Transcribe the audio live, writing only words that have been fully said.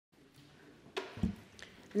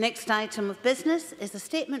The next item of business is a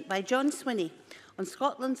statement by John Swinney on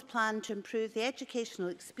Scotland's plan to improve the educational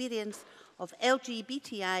experience of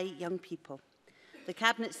LGBTI young people. The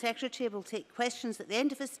Cabinet Secretary will take questions at the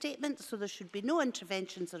end of his statement, so there should be no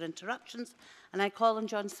interventions or interruptions. And I call on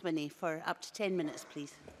John Swinney for up to 10 minutes,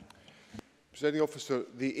 please. Presiding Officer,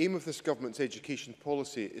 the aim of this Government's education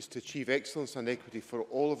policy is to achieve excellence and equity for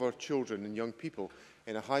all of our children and young people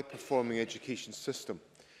in a high-performing education system.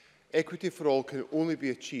 Equity for all can only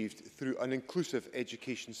be achieved through an inclusive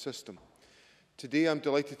education system. Today I am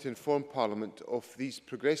delighted to inform Parliament of these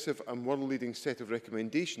progressive and world-leading set of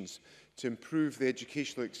recommendations to improve the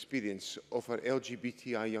educational experience of our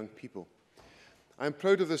LGBTI young people. I am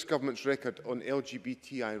proud of this Government's record on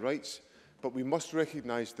LGBTI rights, but we must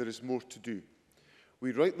recognise there is more to do.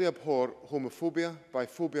 We rightly abhor homophobia,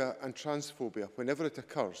 biphobia and transphobia whenever it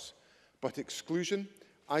occurs, but exclusion,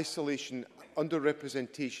 isolation,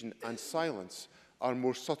 underrepresentation and silence are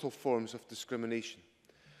more subtle forms of discrimination.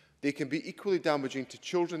 They can be equally damaging to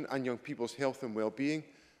children and young people's health and well-being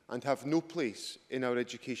and have no place in our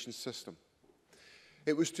education system.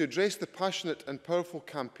 It was to address the passionate and powerful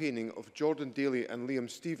campaigning of Jordan Daly and Liam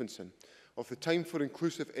Stevenson of the Time for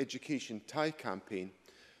Inclusive Education TIE campaign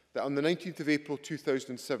that on the 19th of April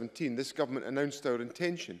 2017 this Government announced our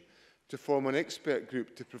intention to form an expert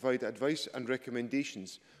group to provide advice and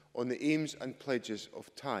recommendations on the aims and pledges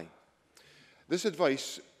of TIE. This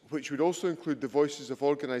advice, which would also include the voices of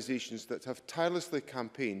organisations that have tirelessly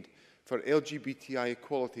campaigned for LGBTI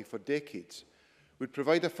equality for decades, would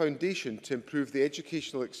provide a foundation to improve the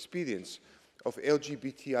educational experience of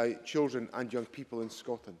LGBTI children and young people in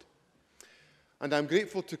Scotland. And I am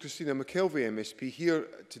grateful to Christina McKelvey MSP here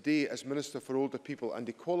today as Minister for Older People and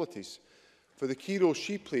Equalities for the key role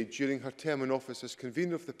she played during her term in office as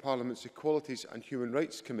convener of the Parliament's Equalities and Human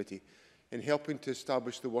Rights Committee in helping to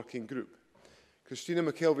establish the working group. Christina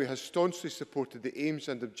McKelvey has staunchly supported the aims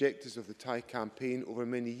and objectives of the TIE campaign over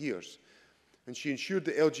many years, and she ensured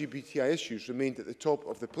that LGBTI issues remained at the top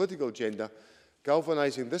of the political agenda,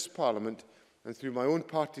 galvanising this Parliament and, through my own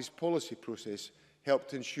party's policy process,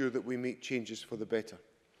 helped to ensure that we make changes for the better.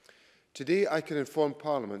 Today I can inform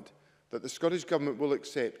Parliament that the Scottish Government will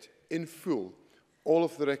accept in full all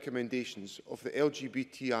of the recommendations of the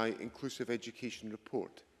LGBTI Inclusive Education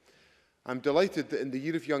Report. I am delighted that in the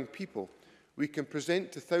Year of Young People we can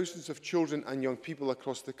present to thousands of children and young people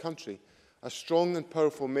across the country a strong and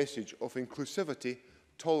powerful message of inclusivity,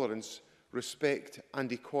 tolerance, respect and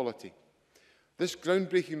equality. This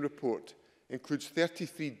groundbreaking report includes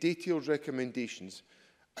 33 detailed recommendations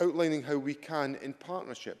outlining how we can, in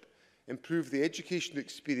partnership, improve the educational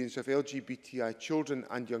experience of LGBTI children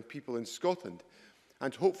and young people in Scotland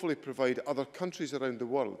and hopefully provide other countries around the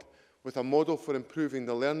world with a model for improving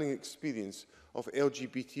the learning experience of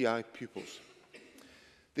LGBTI pupils.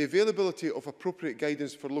 The availability of appropriate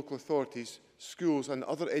guidance for local authorities, schools and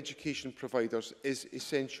other education providers is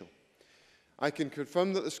essential. I can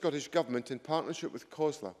confirm that the Scottish Government, in partnership with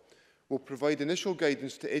COSLA, will provide initial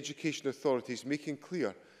guidance to education authorities making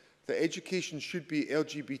clear that education should be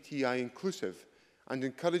LGBTI inclusive and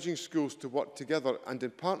encouraging schools to work together and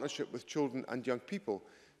in partnership with children and young people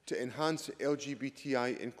to enhance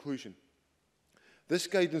LGBTI inclusion. This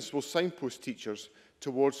guidance will signpost teachers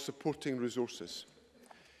towards supporting resources.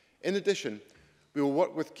 In addition, we will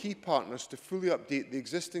work with key partners to fully update the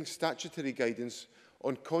existing statutory guidance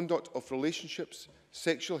on conduct of relationships,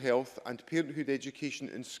 sexual health and parenthood education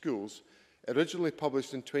in schools, originally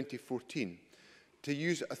published in 2014, to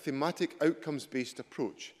use a thematic outcomes-based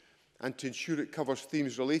approach and to ensure it covers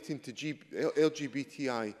themes relating to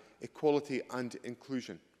LGBTI equality and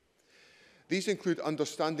inclusion. These include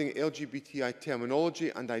understanding LGBTI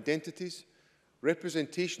terminology and identities,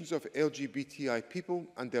 representations of LGBTI people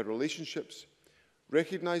and their relationships,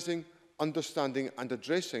 recognising, understanding and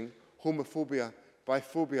addressing homophobia,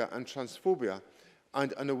 biphobia and transphobia,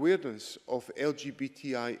 and an awareness of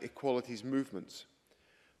LGBTI equalities movements.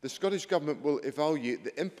 The Scottish Government will evaluate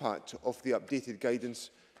the impact of the updated guidance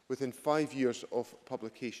within 5 years of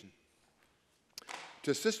publication. To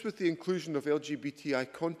assist with the inclusion of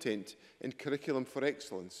LGBTI content in Curriculum for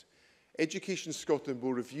Excellence, Education Scotland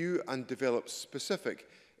will review and develop specific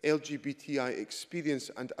LGBTI experience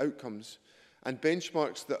and outcomes and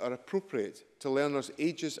benchmarks that are appropriate to learners'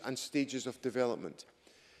 ages and stages of development.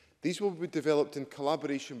 These will be developed in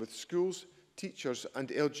collaboration with schools, teachers and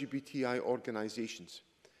LGBTI organisations.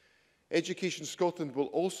 Education Scotland will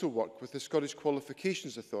also work with the Scottish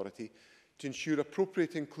Qualifications Authority to ensure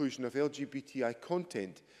appropriate inclusion of LGBTI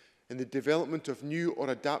content in the development of new or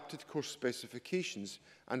adapted course specifications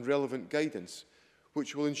and relevant guidance,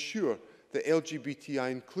 which will ensure that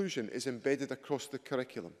LGBTI inclusion is embedded across the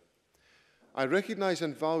curriculum. I recognise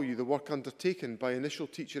and value the work undertaken by initial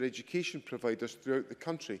teacher education providers throughout the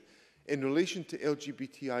country in relation to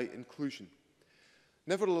LGBTI inclusion.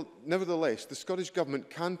 Nevertheless, the Scottish Government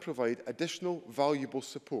can provide additional valuable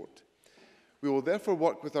support. We will therefore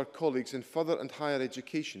work with our colleagues in further and higher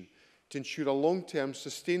education to ensure a long-term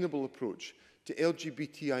sustainable approach to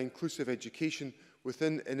LGBTI inclusive education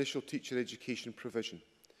within initial teacher education provision.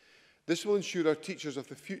 This will ensure our teachers of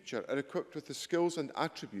the future are equipped with the skills and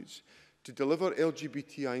attributes to deliver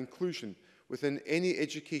LGBTI inclusion within any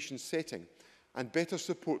education setting and better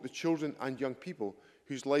support the children and young people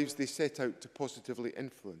whose lives they set out to positively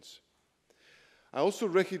influence. I also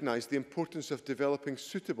recognise the importance of developing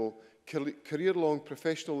suitable career-long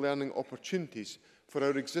professional learning opportunities for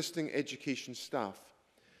our existing education staff.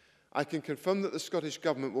 I can confirm that the Scottish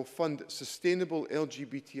Government will fund sustainable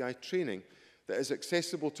LGBTI training that is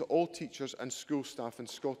accessible to all teachers and school staff in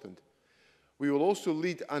Scotland. We will also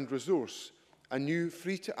lead and resource a new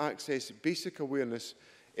free-to-access basic awareness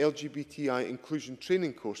LGBTI inclusion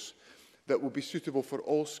training course that will be suitable for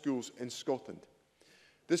all schools in Scotland.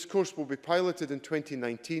 This course will be piloted in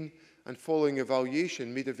 2019 and following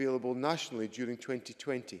evaluation made available nationally during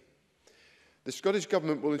 2020. The Scottish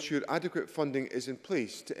Government will ensure adequate funding is in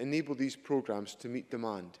place to enable these programmes to meet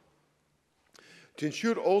demand. To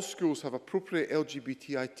ensure all schools have appropriate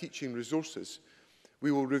LGBTI teaching resources,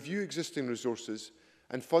 we will review existing resources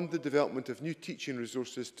and fund the development of new teaching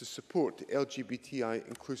resources to support LGBTI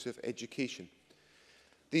inclusive education.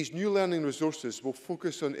 These new learning resources will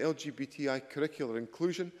focus on LGBTI curricular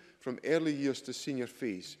inclusion from early years to senior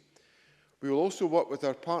phase. We will also work with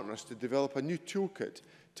our partners to develop a new toolkit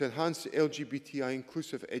to enhance LGBTI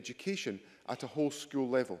inclusive education at a whole school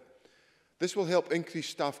level. This will help increase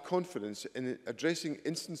staff confidence in addressing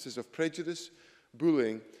instances of prejudice,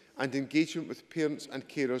 bullying, and engagement with parents and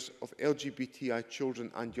carers of LGBTI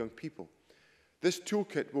children and young people. This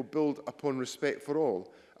toolkit will build upon Respect for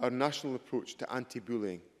All, our national approach to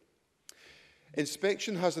anti-bullying.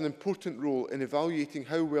 Inspection has an important role in evaluating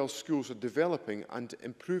how well schools are developing and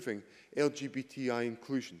improving LGBTI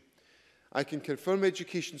inclusion. I can confirm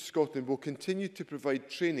Education Scotland will continue to provide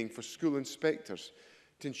training for school inspectors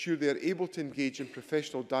to ensure they are able to engage in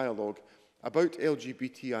professional dialogue about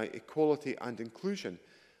LGBTI equality and inclusion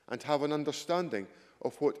and have an understanding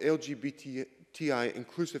of what LGBTI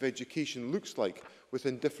inclusive education looks like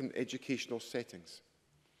within different educational settings.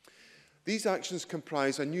 These actions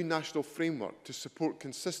comprise a new national framework to support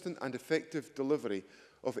consistent and effective delivery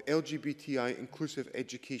of LGBTI inclusive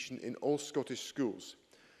education in all Scottish schools.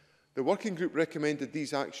 The working group recommended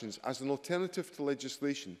these actions as an alternative to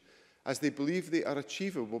legislation as they believe they are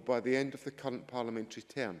achievable by the end of the current parliamentary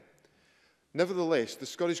term. Nevertheless, the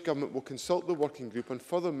Scottish Government will consult the working group on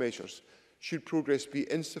further measures should progress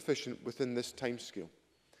be insufficient within this timescale.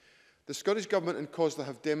 The Scottish Government and COSLA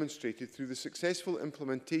have demonstrated through the successful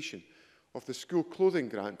implementation of the school clothing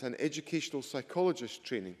grant and educational psychologist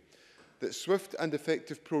training that swift and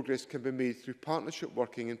effective progress can be made through partnership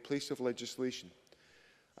working in place of legislation.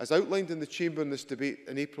 As outlined in the Chamber in this debate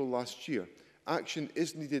in April last year, action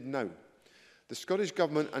is needed now. The Scottish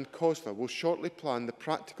Government and COSLA will shortly plan the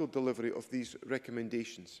practical delivery of these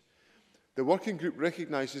recommendations. The working group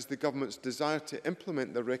recognises the Government's desire to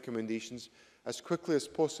implement their recommendations as quickly as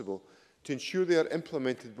possible to ensure they are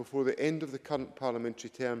implemented before the end of the current parliamentary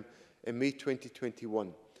term in May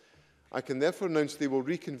 2021. I can therefore announce they will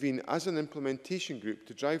reconvene as an implementation group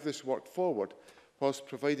to drive this work forward whilst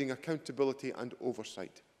providing accountability and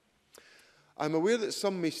oversight. I am aware that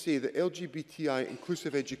some may say that LGBTI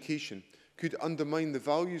inclusive education could undermine the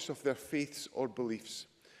values of their faiths or beliefs.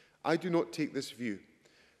 I do not take this view.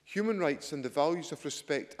 Human rights and the values of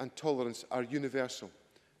respect and tolerance are universal.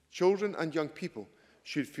 Children and young people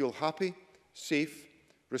should feel happy, safe,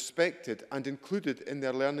 respected and included in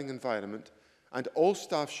their learning environment, and all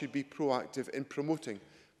staff should be proactive in promoting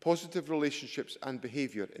positive relationships and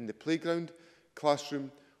behaviour in the playground,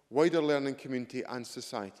 classroom, wider learning community and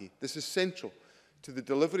society. This is central to the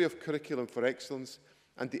delivery of curriculum for excellence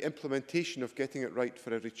and the implementation of getting it right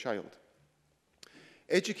for every child.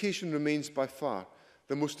 Education remains by far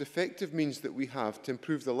the most effective means that we have to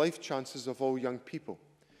improve the life chances of all young people.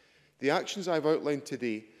 The actions I have outlined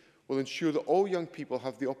today will ensure that all young people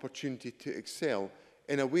have the opportunity to excel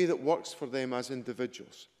in a way that works for them as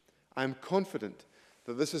individuals. I am confident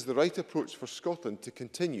that this is the right approach for Scotland to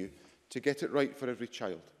continue to get it right for every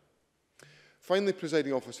child. Finally,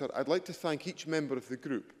 Presiding Officer, I'd like to thank each member of the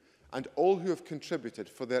group and all who have contributed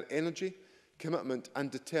for their energy, commitment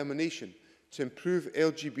and determination to improve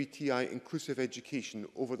LGBTI inclusive education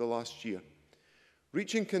over the last year.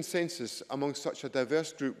 Reaching consensus among such a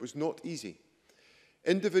diverse group was not easy.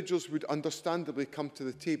 Individuals would understandably come to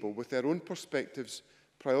the table with their own perspectives,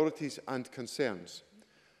 priorities and concerns.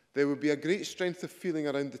 There would be a great strength of feeling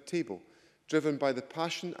around the table, driven by the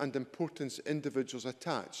passion and importance individuals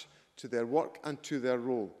attach to their work and to their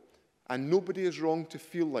role. And nobody is wrong to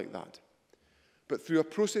feel like that. But through a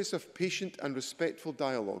process of patient and respectful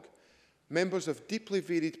dialogue, members of deeply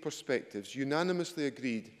varied perspectives unanimously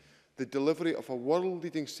agreed the delivery of a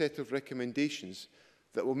world-leading set of recommendations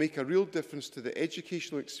that will make a real difference to the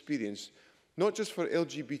educational experience, not just for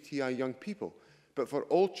LGBTI young people, but for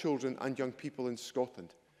all children and young people in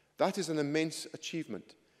Scotland. That is an immense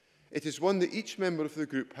achievement. It is one that each member of the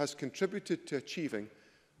group has contributed to achieving,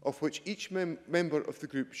 of which each member of the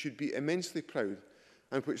group should be immensely proud,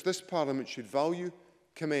 and which this Parliament should value,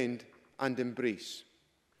 commend and embrace.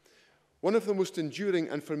 One of the most enduring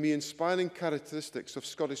and, for me, inspiring characteristics of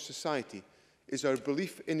Scottish society is our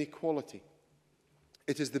belief in equality.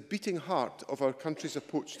 It is the beating heart of our country's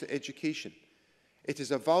approach to education. It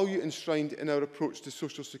is a value enshrined in our approach to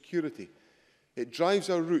social security. It drives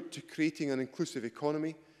our route to creating an inclusive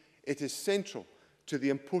economy. It is central to the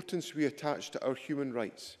importance we attach to our human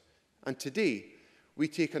rights. And today, we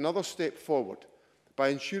take another step forward by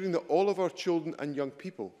ensuring that all of our children and young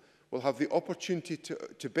people will have the opportunity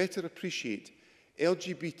to better appreciate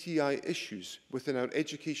LGBTI issues within our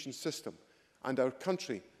education system, and our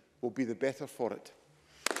country will be the better for it.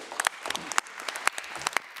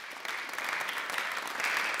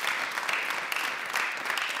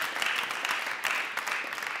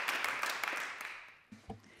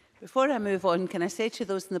 Before I move on, can I say to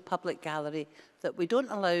those in the public gallery that we don't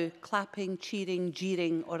allow clapping, cheering,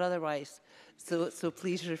 jeering or otherwise, so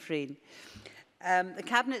please refrain. The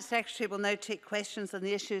Cabinet Secretary will now take questions on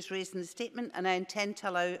the issues raised in the statement, and I intend to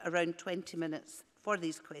allow around 20 minutes for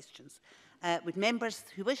these questions. Would members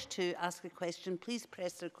who wish to ask a question please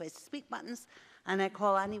press the request to speak buttons, and I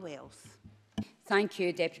call Annie Wells. Thank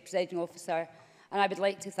you, Deputy Presiding Officer, and I would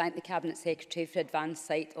like to thank the Cabinet Secretary for advance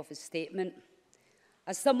sight of his statement.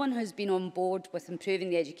 As someone who has been on board with improving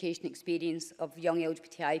the education experience of young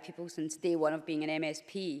LGBTI people since day one of being an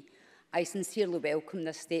MSP, I sincerely welcome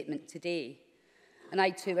this statement today. And I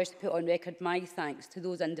too wish to put on record my thanks to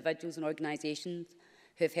those individuals and organisations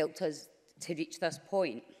who have helped us to reach this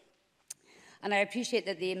point. And I appreciate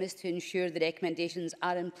that the aim is to ensure the recommendations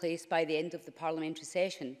are in place by the end of the parliamentary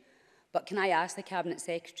session. But can I ask the Cabinet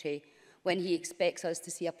Secretary when he expects us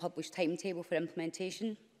to see a published timetable for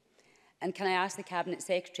implementation? And can I ask the Cabinet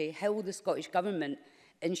Secretary how will the Scottish Government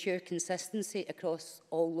ensure consistency across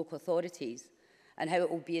all local authorities, and how it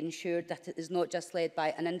will be ensured that it is not just led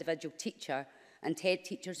by an individual teacher and head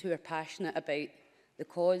teachers who are passionate about the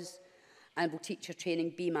cause, and will teacher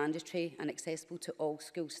training be mandatory and accessible to all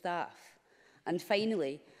school staff? And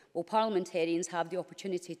finally, will parliamentarians have the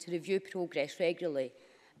opportunity to review progress regularly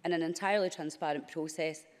in an entirely transparent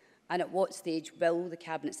process, and at what stage will the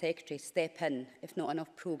Cabinet Secretary step in if not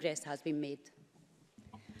enough progress has been made?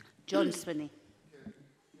 John Swinney.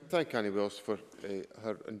 Thank Annie Wells for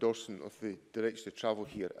her endorsement of the direction of travel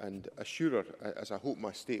here, and assure her, as I hope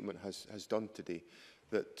my statement has done today,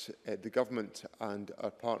 that the Government and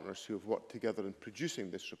our partners who have worked together in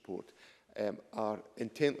producing this report are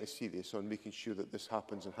intently serious on making sure that this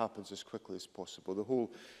happens, and happens as quickly as possible. The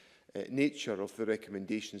whole nature of the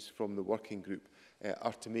recommendations from the working group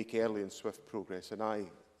are to make early and swift progress, and I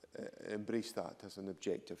embrace that as an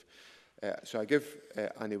objective. So I give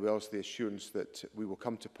Annie Wells the assurance that we will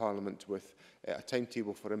come to Parliament with a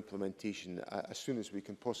timetable for implementation as soon as we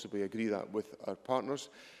can possibly agree that with our partners.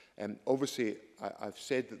 Obviously, I've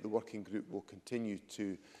said that the working group will continue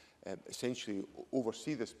to essentially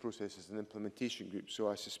oversee this process as an implementation group, so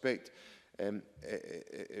I suspect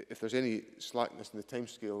if there's any slackness in the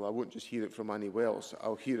timescale, I won't just hear it from Annie Wells,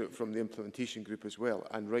 I'll hear it from the implementation group as well,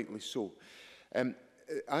 and rightly so.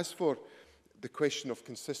 As for the question of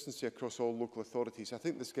consistency across all local authorities, I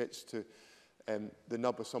think this gets to the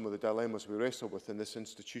nub of some of the dilemmas we wrestle with in this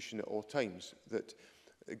institution at all times, that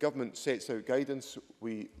the government sets out guidance,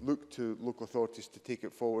 we look to local authorities to take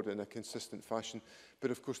it forward in a consistent fashion,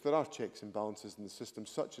 but of course there are checks and balances in the system,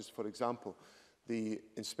 such as, for example, the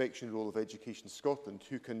inspection role of Education Scotland,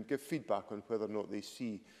 who can give feedback on whether or not they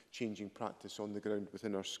see changing practice on the ground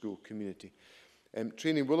within our school community.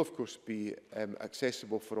 Training will, of course, be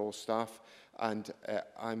accessible for all staff, and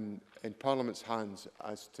I'm in Parliament's hands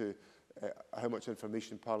as to how much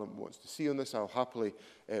information Parliament wants to see on this. I'll happily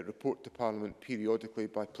report to Parliament periodically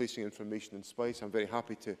by placing information in slides. I'm very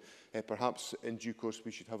happy to, perhaps in due course,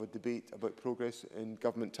 we should have a debate about progress in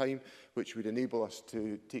government time, which would enable us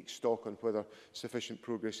to take stock on whether sufficient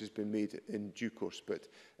progress has been made in due course. But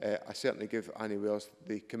I certainly give Annie Wells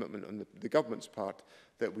the commitment on the government's part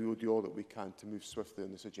that we will do all that we can to move swiftly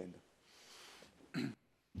on this agenda.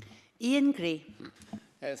 Ian Gray.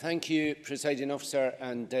 Thank you, Presiding Officer,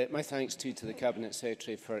 and my thanks too to the Cabinet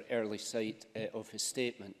Secretary for early sight of his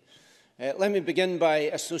statement. Let me begin by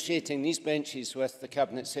associating these benches with the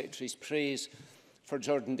Cabinet Secretary's praise for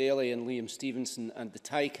Jordan Daly and Liam Stevenson and the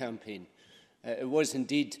TIE campaign. It was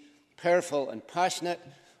indeed powerful and passionate,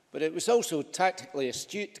 but it was also tactically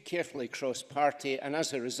astute, carefully cross-party, and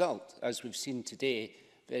as a result, as we've seen today,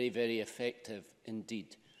 very, very effective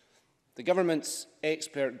indeed. The Government's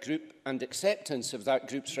expert group and acceptance of that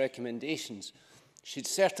group's recommendations should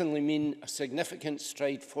certainly mean a significant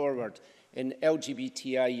stride forward in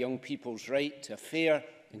LGBTI young people's right to a fair,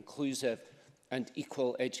 inclusive and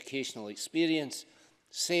equal educational experience,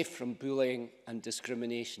 safe from bullying and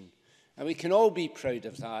discrimination. And we can all be proud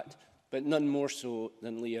of that, but none more so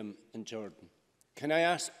than Liam and Jordan. Can I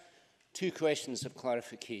ask two questions of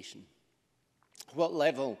clarification? What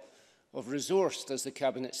level of resource does the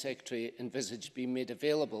Cabinet Secretary envisage being made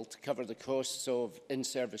available to cover the costs of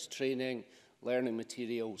in-service training, learning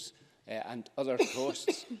materials and other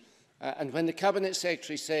costs? And when the Cabinet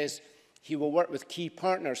Secretary says he will work with key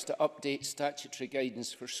partners to update statutory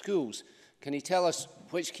guidance for schools, can he tell us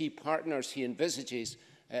which key partners he envisages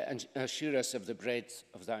and assure us of the breadth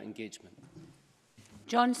of that engagement?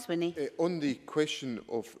 John Swinney. On the question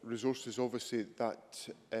of resources, obviously that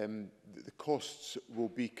the costs will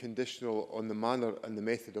be conditional on the manner and the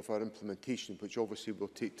method of our implementation, which obviously will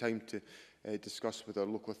take time to discuss with our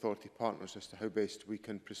local authority partners as to how best we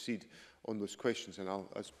can proceed on those questions. And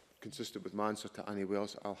as consistent with my answer to Annie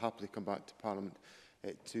Wells, I'll happily come back to Parliament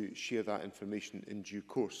to share that information in due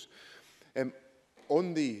course.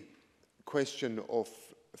 On the question of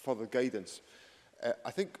further guidance,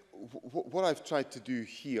 I think what I've tried to do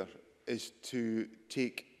here is to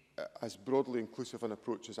take as broadly inclusive an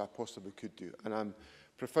approach as I possibly could do. And I'm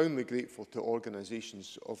profoundly grateful to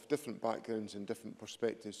organisations of different backgrounds and different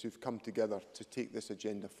perspectives who've come together to take this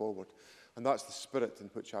agenda forward. And that's the spirit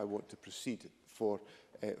in which I want to proceed for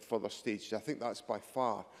further stages. I think that's by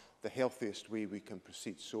far the healthiest way we can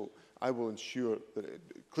proceed. So I will ensure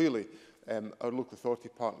that clearly our local authority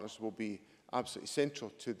partners will be absolutely central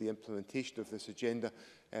to the implementation of this agenda,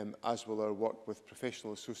 as will our work with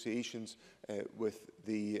professional associations, with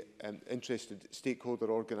the interested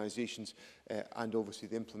stakeholder organisations, and obviously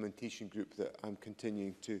the implementation group that I'm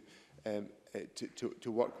continuing to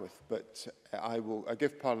work with. But I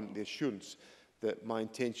give Parliament the assurance that my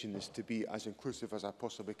intention is to be as inclusive as I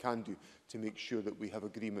possibly can do to make sure that we have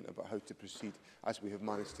agreement about how to proceed, as we have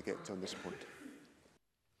managed to get to on this point.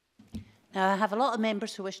 Now, I have a lot of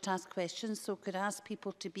members who wish to ask questions, so could I ask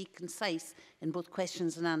people to be concise in both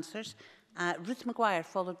questions and answers. Ruth Maguire,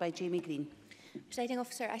 followed by Jamie Green. Presiding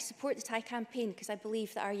Officer, I support the TIE campaign because I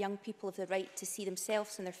believe that our young people have the right to see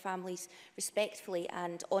themselves and their families respectfully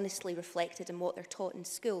and honestly reflected in what they're taught in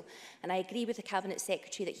school. And I agree with the Cabinet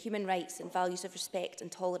Secretary that human rights and values of respect and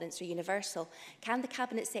tolerance are universal. Can the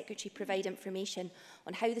Cabinet Secretary provide information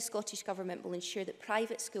on how the Scottish Government will ensure that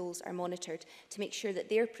private schools are monitored to make sure that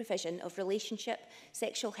their provision of relationship,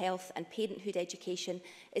 sexual health and parenthood education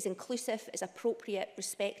is inclusive, is appropriate,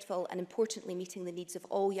 respectful and importantly meeting the needs of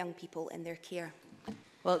all young people in their care?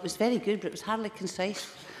 Well, it was very good, but it was hardly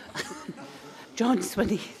concise. John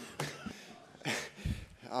Swinney.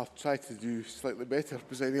 I'll try to do slightly better,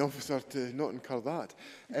 Presiding Officer, to not incur that.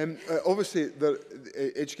 Obviously,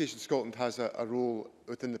 Education Scotland has a role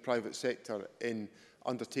within the private sector in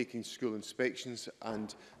undertaking school inspections,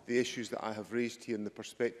 and the issues that I have raised here and the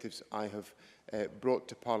perspectives I have brought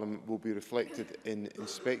to Parliament will be reflected in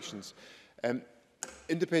inspections.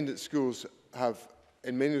 Independent schools have,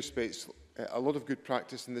 in many respects, a lot of good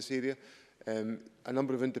practice in this area. A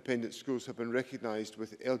number of independent schools have been recognised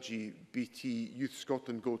with LGBT Youth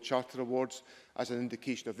Scotland Gold Charter Awards as an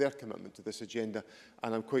indication of their commitment to this agenda,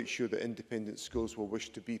 and I'm quite sure that independent schools will wish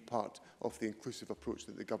to be part of the inclusive approach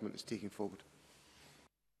that the Government is taking forward.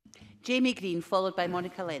 Jamie Green, followed by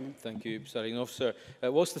Monica Lennon. Thank you, Presiding Officer.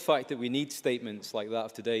 Whilst the fact that we need statements like that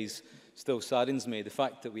of today's still saddens me, the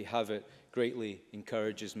fact that we have it greatly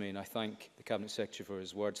encourages me, and I thank the Cabinet Secretary for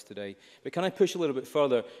his words today. But can I push a little bit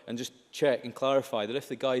further and just check and clarify that if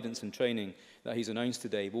the guidance and training that he's announced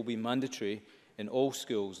today will be mandatory in all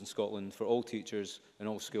schools in Scotland for all teachers and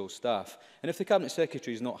all school staff, and if the Cabinet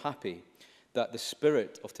Secretary is not happy that the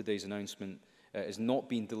spirit of today's announcement is not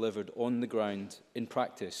being delivered on the ground in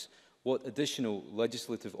practice, what additional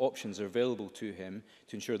legislative options are available to him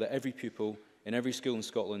to ensure that every pupil in every school in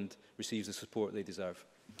Scotland receives the support they deserve?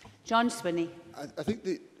 John Swinney. I think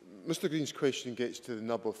Mr Green's question gets to the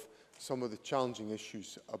nub of some of the challenging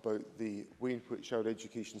issues about the way in which our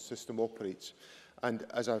education system operates. And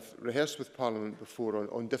as I've rehearsed with Parliament before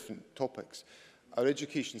on different topics, our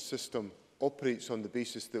education system operates on the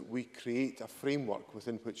basis that we create a framework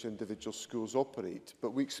within which individual schools operate,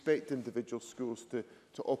 but we expect individual schools to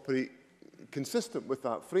operate consistent with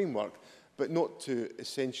that framework, but not to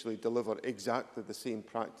essentially deliver exactly the same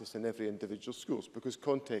practice in every individual schools, because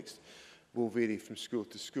context will vary from school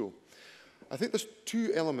to school. I think there's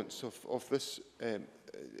two elements of this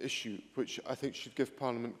issue which I think should give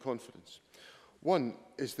Parliament confidence. One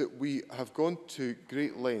is that we have gone to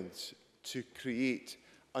great lengths to create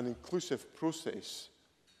an inclusive process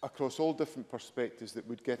across all different perspectives that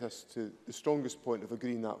would get us to the strongest point of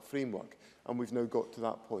agreeing that framework, and we've now got to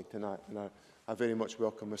that point, and I very much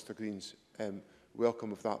welcome Mr Green's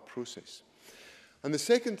welcome of that process. And the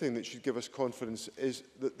second thing that should give us confidence is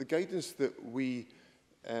that the guidance that we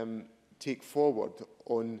take forward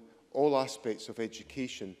on all aspects of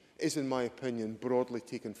education is, in my opinion, broadly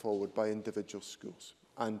taken forward by individual schools.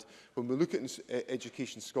 And when we look at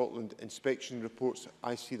Education Scotland inspection reports,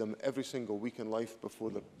 I see them every single week in life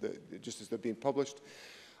before just as they're being published.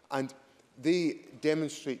 And they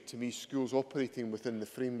demonstrate to me schools operating within the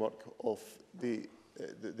framework of the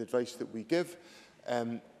advice that we give,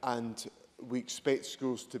 and we expect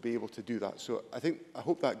schools to be able to do that. So I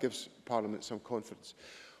hope that gives Parliament some confidence.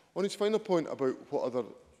 On its final point about what other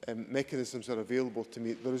mechanisms are available to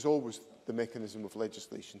me, there is always the mechanism of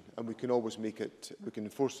legislation, and we can always we can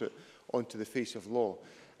enforce it onto the face of law.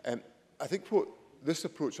 I think what this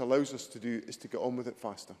approach allows us to do is to get on with it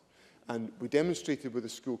faster. And we demonstrated with the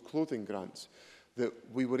school clothing grants that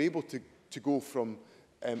we were able to go from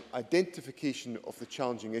identification of the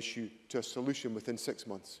challenging issue to a solution within 6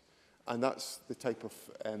 months. And that's the type of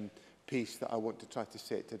pace that I want to try to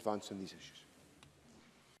set to advance on these issues.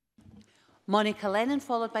 Monica Lennon,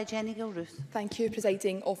 followed by Jenny Gilruth. Thank you,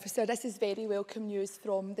 Presiding Officer. This is very welcome news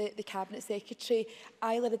from the Cabinet Secretary.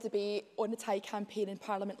 I led a debate on the TIE campaign in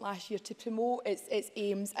Parliament last year to promote its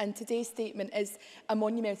aims, and today's statement is a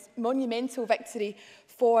monumental victory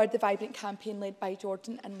for the vibrant campaign led by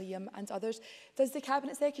Jordan and Liam and others. Does the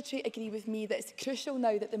Cabinet Secretary agree with me that it's crucial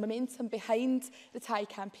now that the momentum behind the TIE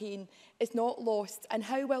campaign is not lost, and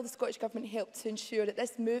how will the Scottish Government help to ensure that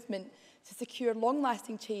this movement to secure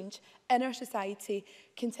long-lasting change in our society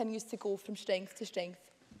continues to go from strength to strength?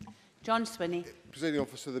 John Swinney. Presiding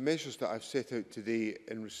Officer, the measures that I've set out today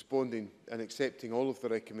in responding and accepting all of the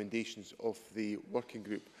recommendations of the working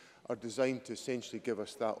group are designed to essentially give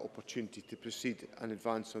us that opportunity to proceed and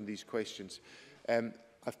advance on these questions.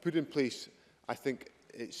 I've put in place, I think,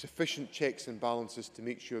 sufficient checks and balances to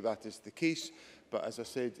make sure that is the case. But as I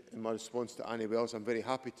said in my response to Annie Wells, I'm very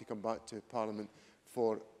happy to come back to Parliament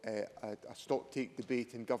for a stock-take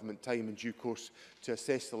debate in government time in due course to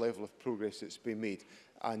assess the level of progress that's been made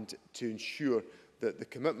and to ensure that the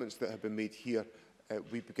commitments that have been made here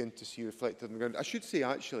we begin to see reflected on the ground. I should say,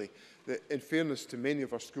 actually, that in fairness to many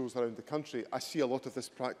of our schools around the country, I see a lot of this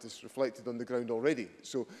practice reflected on the ground already.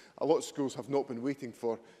 So a lot of schools have not been waiting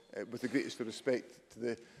for, with the greatest of respect to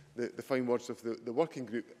the fine words of the working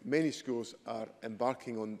group, many schools are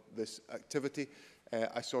embarking on this activity.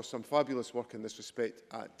 I saw some fabulous work in this respect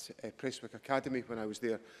at Prestwick Academy when I was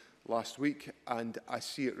there last week, and I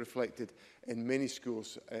see it reflected in many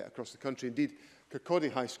schools across the country. Indeed, Kirkcaldy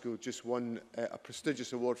High School just won a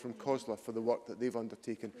prestigious award from COSLA for the work that they've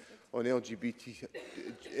undertaken on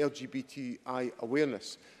LGBTI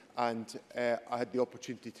awareness, and I had the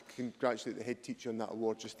opportunity to congratulate the head teacher on that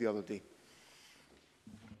award just the other day.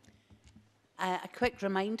 A quick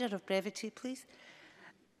reminder of brevity, please.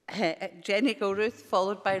 Jenny Gilruth,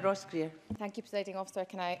 followed by Ross Greer. Thank you, Presiding Officer.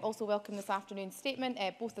 Can I also welcome this afternoon's statement,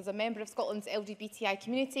 both as a member of Scotland's LGBTI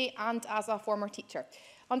community and as a former teacher.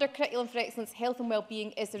 Under Curriculum for Excellence, health and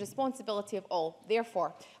wellbeing is the responsibility of all.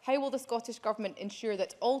 Therefore, how will the Scottish Government ensure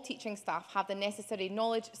that all teaching staff have the necessary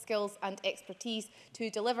knowledge, skills and expertise to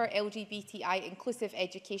deliver LGBTI inclusive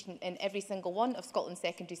education in every single one of Scotland's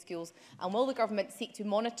secondary schools? And will the Government seek to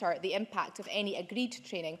monitor the impact of any agreed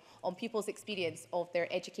training on pupils' experience of their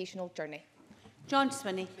educational journey? John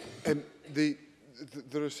Swinney. There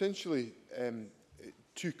are essentially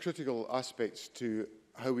two critical aspects to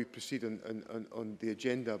how we proceed on the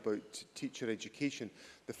agenda about teacher education.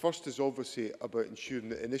 The first is obviously about ensuring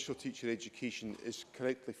that initial teacher education is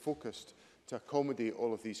correctly focused to accommodate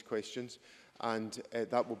all of these questions. and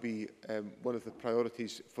that will be one of the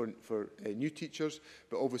priorities for new teachers,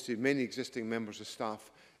 but obviously many existing members of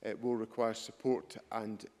staff will require support,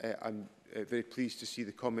 and I'm very pleased to see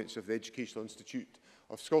the comments of the Educational Institute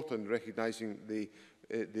of Scotland recognising the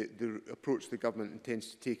approach the government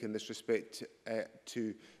intends to take in this respect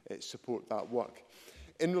to support that work.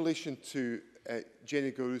 In relation to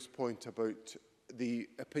Jenny Gourou's point about the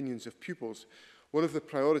opinions of pupils, one of the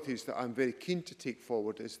priorities that I'm very keen to take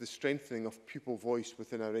forward is the strengthening of pupil voice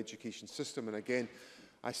within our education system. And again,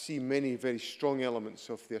 I see many very strong elements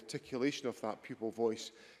of the articulation of that pupil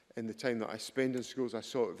voice in the time that I spend in schools. I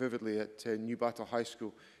saw it vividly at New Battle High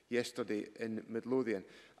School yesterday in Midlothian.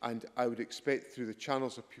 And I would expect through the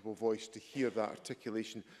channels of pupil voice to hear that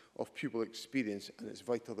articulation of pupil experience. And it's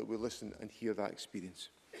vital that we listen and hear that experience.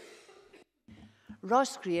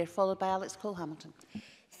 Ross Greer, followed by Alex Cole-Hamilton.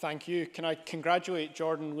 Thank you. Can I congratulate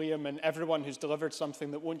Jordan, Liam and everyone who's delivered something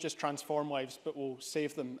that won't just transform lives but will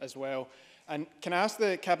save them as well. And can I ask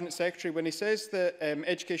the Cabinet Secretary, when he says that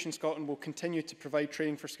Education Scotland will continue to provide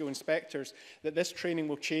training for school inspectors, that this training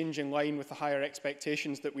will change in line with the higher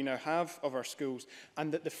expectations that we now have of our schools,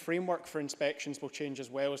 and that the framework for inspections will change as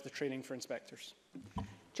well as the training for inspectors?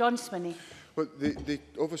 John Swinney. Well,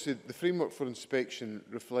 obviously, the framework for inspection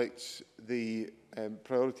reflects the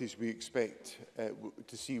priorities we expect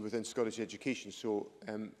to see within Scottish education. So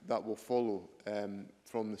that will follow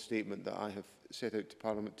from the statement that I have set out to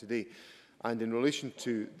Parliament today. And in relation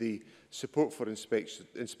to the support for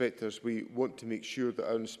inspectors, we want to make sure that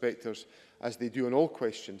our inspectors, as they do on all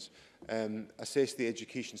questions, assess the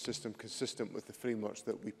education system consistent with the frameworks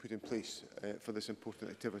that we put in place for this important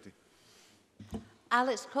activity.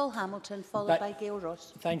 Alex Cole-Hamilton, followed by Gail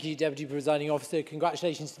Ross. Thank you, Deputy Presiding Officer.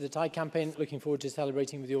 Congratulations to the Tide campaign. Looking forward to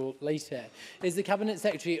celebrating with you all later. Is the Cabinet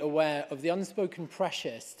Secretary aware of the unspoken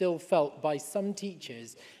pressure still felt by some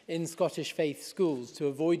teachers in Scottish faith schools to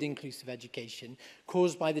avoid inclusive education,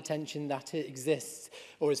 caused by the tension that exists,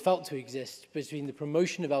 or is felt to exist, between the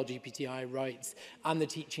promotion of LGBTI rights and the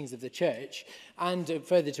teachings of the Church? And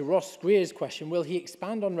further to Ross Greer's question, will he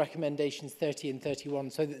expand on recommendations 30 and 31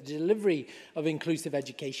 so that the delivery of inclusive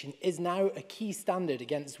education is now a key standard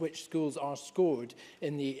against which schools are scored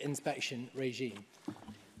in the inspection regime?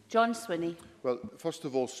 John Swinney. Well, first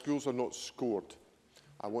of all, schools are not scored.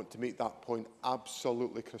 I want to make that point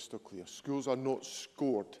absolutely crystal clear. Schools are not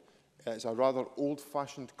scored. It's a rather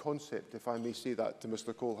old-fashioned concept, if I may say that to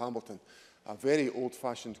Mr Cole-Hamilton, a very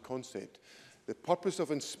old-fashioned concept. The purpose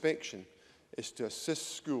of inspection is to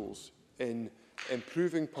assist schools in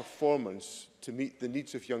improving performance to meet the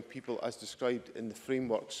needs of young people as described in the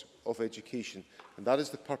frameworks of education. And that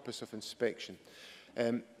is the purpose of inspection.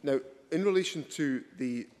 Now, in relation to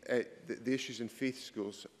the issues in faith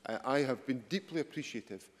schools, I have been deeply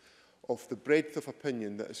appreciative of the breadth of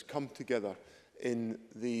opinion that has come together in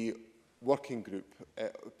the working group.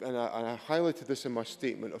 And I highlighted this in my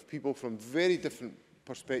statement, of people from very different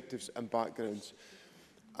perspectives and backgrounds.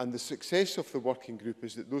 And the success of the working group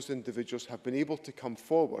is that those individuals have been able to come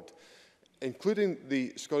forward, including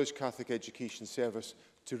the Scottish Catholic Education Service,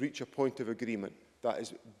 to reach a point of agreement. That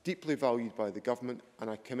is deeply valued by the government, and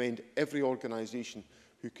I commend every organisation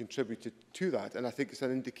who contributed to that. And I think it's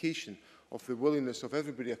an indication of the willingness of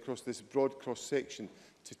everybody across this broad cross-section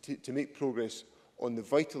to make progress on the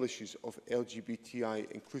vital issues of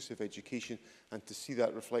LGBTI inclusive education, and to see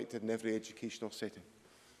that reflected in every educational setting.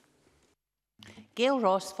 Gail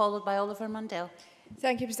Ross, followed by Oliver Mundell.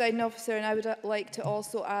 Thank you, Presiding Officer, and I would like to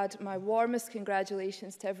also add my warmest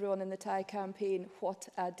congratulations to everyone in the Tide campaign. What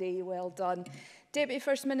a day well done. Deputy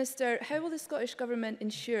First Minister, how will the Scottish Government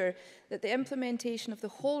ensure that the implementation of the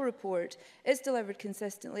whole report is delivered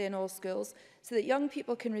consistently in all schools so that young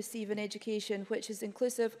people can receive an education which is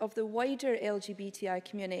inclusive of the wider LGBTI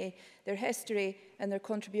community, their history and their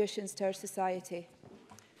contributions to our society?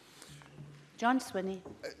 John Swinney.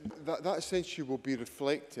 That essentially will be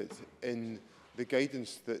reflected in the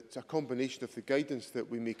guidance, that a combination of the guidance that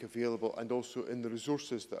we make available and also in the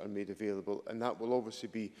resources that are made available, and that will obviously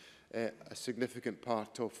be a significant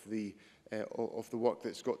part of the work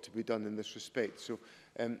that's got to be done in this respect. So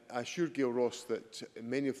I assure Gail Ross that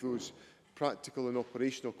many of those practical and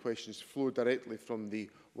operational questions flow directly from the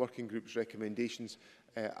working group's recommendations,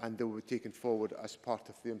 and they will be taken forward as part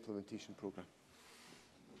of the implementation programme.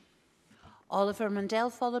 Oliver Mundell,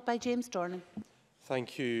 followed by James Dornan.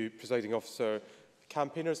 Thank you, Presiding Officer.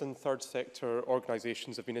 Campaigners and third sector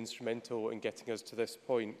organisations have been instrumental in getting us to this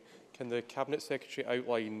point. Can the Cabinet Secretary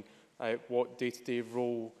outline what day-to-day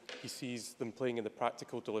role he sees them playing in the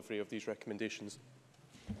practical delivery of these recommendations?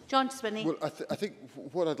 John Swinney. Well, I think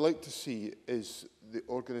what I'd like to see is the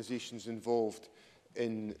organisations involved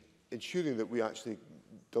in ensuring that we actually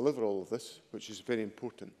deliver all of this, which is very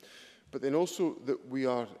important, but then also that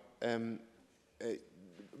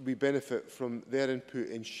we benefit from their input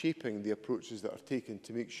in shaping the approaches that are taken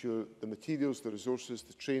to make sure the materials, the resources,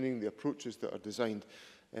 the training, the approaches that are designed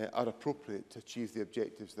are appropriate to achieve the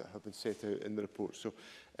objectives that have been set out in the report. So,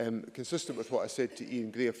 consistent with what I said to Ian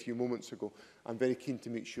Gray a few moments ago, I'm very keen to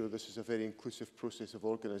make sure this is a very inclusive process of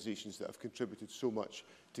organisations that have contributed so much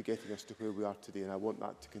to getting us to where we are today, and I want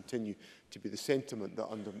that to continue to be the sentiment that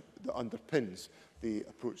underpins the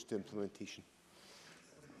approach to implementation.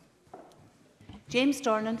 James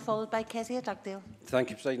Dornan, followed by Kezia Dugdale. Thank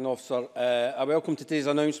you, Presiding Officer. I welcome today's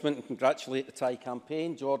announcement and congratulate the Thai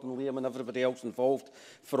campaign, Jordan, Liam and everybody else involved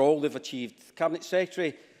for all they've achieved. Cabinet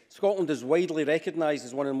Secretary, Scotland is widely recognised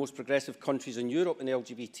as one of the most progressive countries in Europe in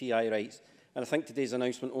LGBTI rights, and I think today's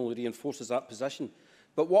announcement only reinforces that position.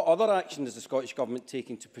 But what other action is the Scottish Government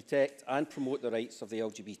taking to protect and promote the rights of the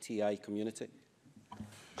LGBTI community?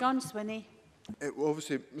 John Swinney. Well,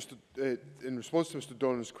 obviously, in response to Mr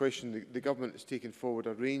Dornan's question, the Government has taken forward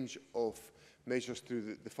a range of measures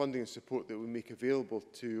through the funding and support that we make available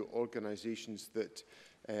to organisations that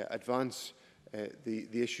advance the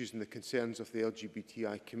issues and the concerns of the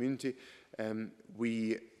LGBTI community.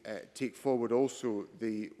 We take forward also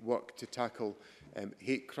the work to tackle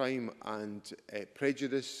hate crime and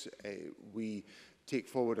prejudice. We take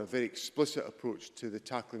forward a very explicit approach to the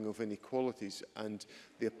tackling of inequalities, and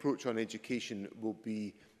the approach on education will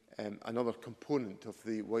be another component of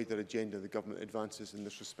the wider agenda the Government advances in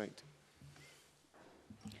this respect.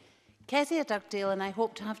 Kezia Dugdale, and I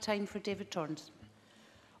hope to have time for David Torrance.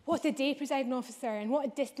 What a day, Presiding Officer, and what a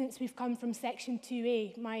distance we've come from Section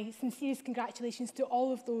 2A. My sincerest congratulations to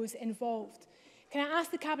all of those involved. Can I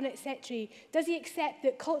ask the Cabinet Secretary, does he accept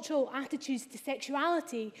that cultural attitudes to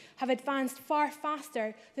sexuality have advanced far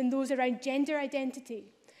faster than those around gender identity?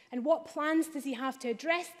 And what plans does he have to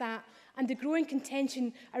address that and the growing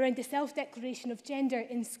contention around the self-declaration of gender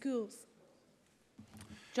in schools?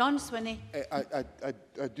 John Swinney.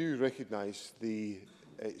 I do recognise the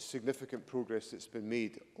significant progress that's been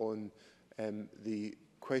made on the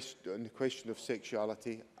question of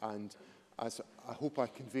sexuality, and as I hope I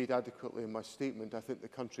conveyed adequately in my statement, I think the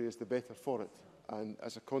country is the better for it, and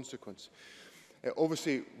as a consequence.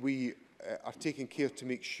 Obviously, we are taking care to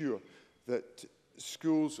make sure that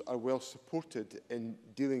schools are well supported in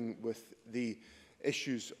dealing with the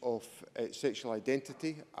issues of sexual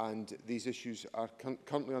identity, and these issues are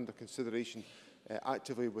currently under consideration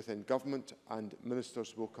actively within government, and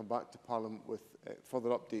ministers will come back to Parliament with further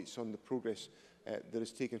updates on the progress that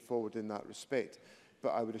is taken forward in that respect.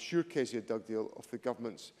 But I would assure Kezia Dugdale of the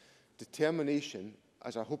Government's determination,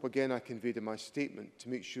 as I hope again I conveyed in my statement, to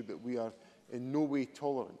make sure that we are in no way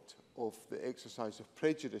tolerant of the exercise of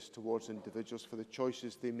prejudice towards individuals for the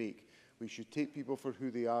choices they make. We should take people for who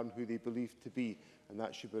they are and who they believe to be, and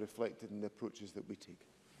that should be reflected in the approaches that we take.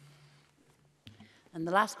 And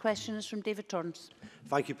the last question is from David Torrance.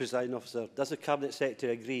 Thank you, Presiding Officer. Does the Cabinet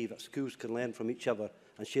Secretary agree that schools can learn from each other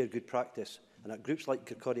and share good practice, and that groups like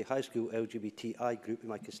Kirkcaldy High School LGBTI group in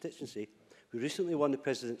my constituency, who recently won the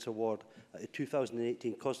President's Award at the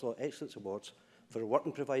 2018 Consular Excellence Awards for work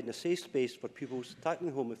in providing a safe space for pupils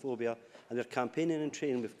tackling homophobia, and their campaigning and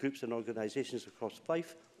training with groups and organisations across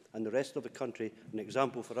Fife and the rest of the country, an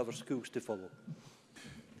example for other schools to follow?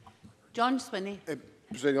 John Swinney.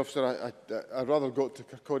 Presiding Officer, I rather got to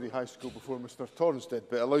Kirkcaldy High School before Mr Torrance did,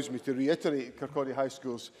 but it allows me to reiterate Kirkcaldy High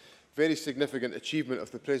School's very significant achievement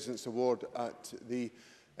of the President's Award at the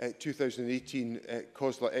 2018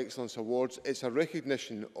 COSLA Excellence Awards. It's a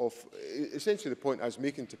recognition of essentially the point I was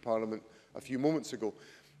making to Parliament a few moments ago,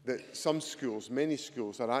 that some schools, many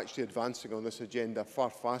schools, are actually advancing on this agenda far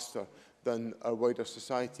faster than our wider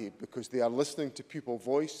society, because they are listening to pupil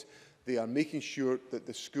voice, they are making sure that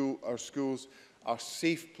our schools are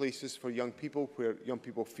safe places for young people, where young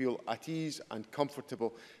people feel at ease and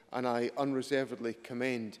comfortable, and I unreservedly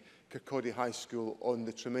commend Kirkcaldy High School on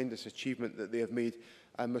the tremendous achievement that they have made,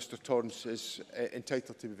 and Mr Torrance is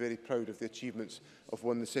entitled to be very proud of the achievements of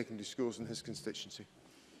one of the secondary schools in his constituency.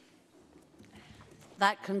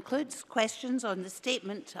 That concludes questions on the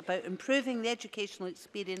statement about improving the educational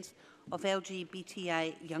experience of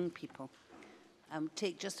LGBTI young people.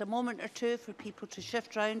 Take just a moment or two for people to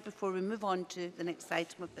shift round before we move on to the next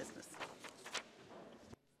item of business.